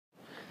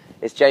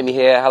It's Jamie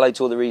here. Hello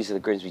to all the readers of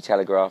the Grimsby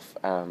Telegraph.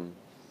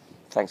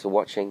 Thanks for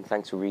watching.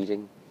 Thanks for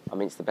reading. I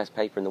mean, it's the best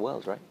paper in the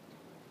world, right?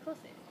 Of course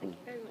it is. Thank you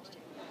very much,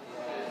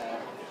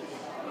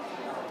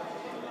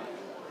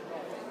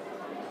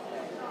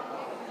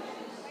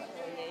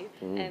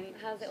 Jamie.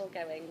 How's it all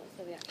going? What's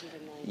the reaction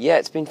been like? Yeah,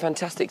 it's been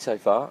fantastic so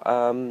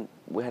far.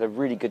 We had a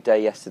really good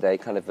day yesterday,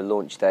 kind of a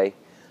launch day.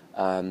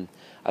 I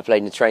played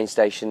in the train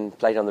station,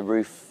 played on the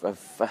roof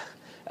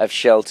of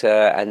Shelter,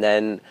 and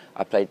then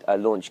I played a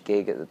launch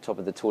gig at the top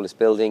of the tallest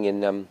building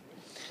in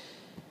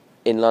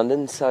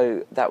London.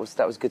 So that was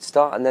a good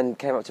start. And then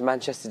came up to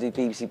Manchester to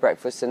do BBC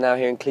Breakfast, and now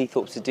here in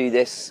Cleethorpes to do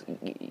this.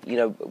 You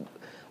know,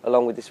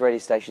 along with this radio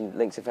station,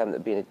 Links FM, that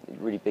have been a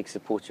really big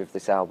supporter of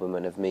this album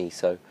and of me.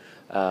 So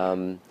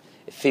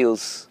it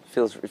feels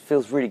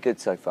really good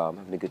so far. I'm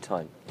having a good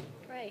time.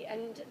 Great.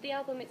 And the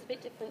album, it's a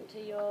bit different to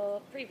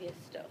your previous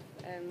stuff.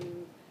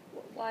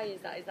 Why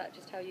is that? Is that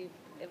just how you've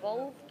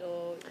evolved,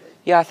 or?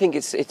 Yeah, I think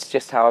it's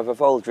just how I've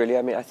evolved, really.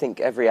 I mean, I think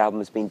every album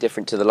has been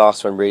different to the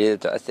last one, really.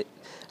 I think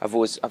I've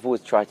always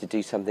tried to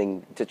do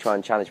something, to try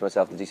and challenge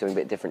myself to do something a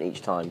bit different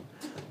each time.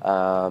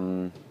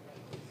 And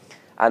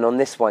on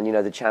this one, you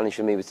know, the challenge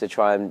for me was to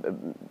try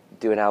and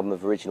do an album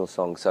of original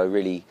songs. So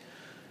really,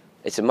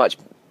 it's a much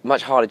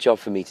harder job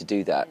for me to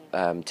do that.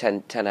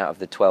 10 out of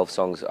the 12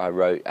 songs I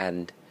wrote,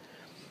 and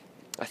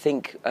I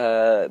think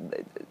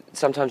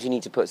sometimes you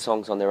need to put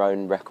songs on their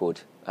own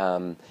record.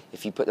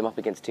 If you put them up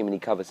against too many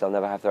covers, they'll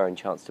never have their own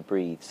chance to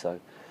breathe. So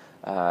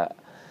I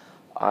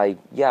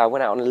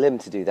went out on a limb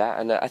to do that,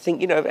 and I think,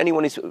 you know, if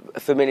anyone who's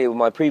familiar with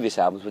my previous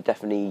albums would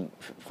definitely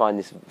find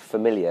this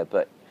familiar.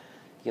 But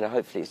you know,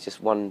 hopefully it's just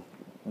one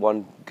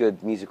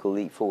good musical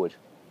leap forward.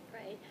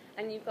 Great.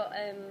 And you've got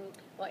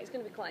well, it's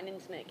going to be quite an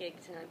intimate gig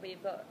tonight, but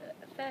you've got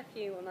a fair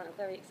few amount of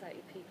very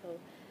excited people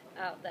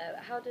out there.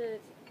 How do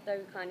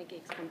those kind of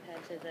gigs compare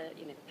to the,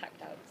 you know,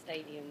 packed out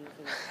stadiums?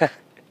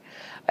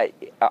 And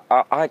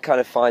I kind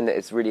of find that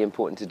it's really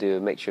important to do a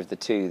mixture of the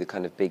two, the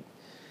kind of big,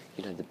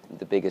 you know,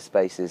 the bigger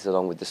spaces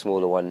along with the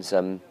smaller ones.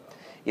 You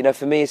know,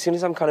 for me, as soon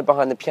as I'm kind of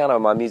behind the piano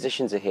and my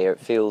musicians are here, it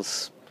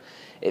feels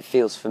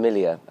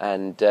familiar,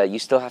 and you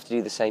still have to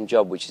do the same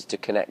job, which is to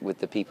connect with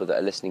the people that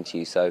are listening to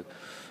you. So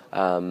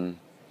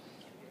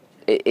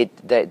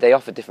they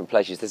offer different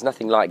pleasures. There's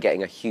nothing like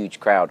getting a huge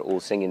crowd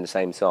all singing the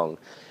same song,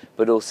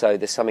 but also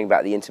there's something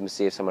about the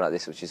intimacy of someone like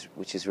this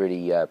which is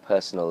really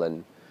personal,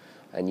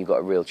 and you've got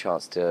a real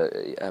chance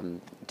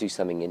to do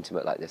something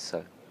intimate like this.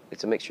 So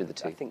it's a mixture of the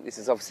two. I think this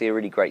is obviously a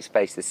really great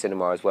space, this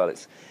cinema as well.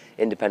 It's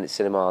independent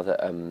cinema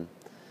that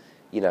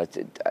you know,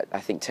 I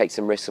think takes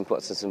some risks and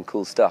puts on some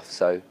cool stuff.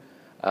 So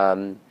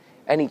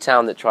any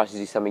town that tries to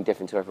do something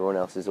different to everyone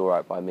else is all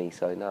right by me.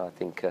 So no, I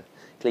think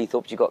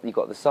Cleethorpes, you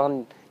got the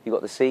sun, you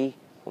got the sea.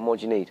 What more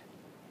do you need?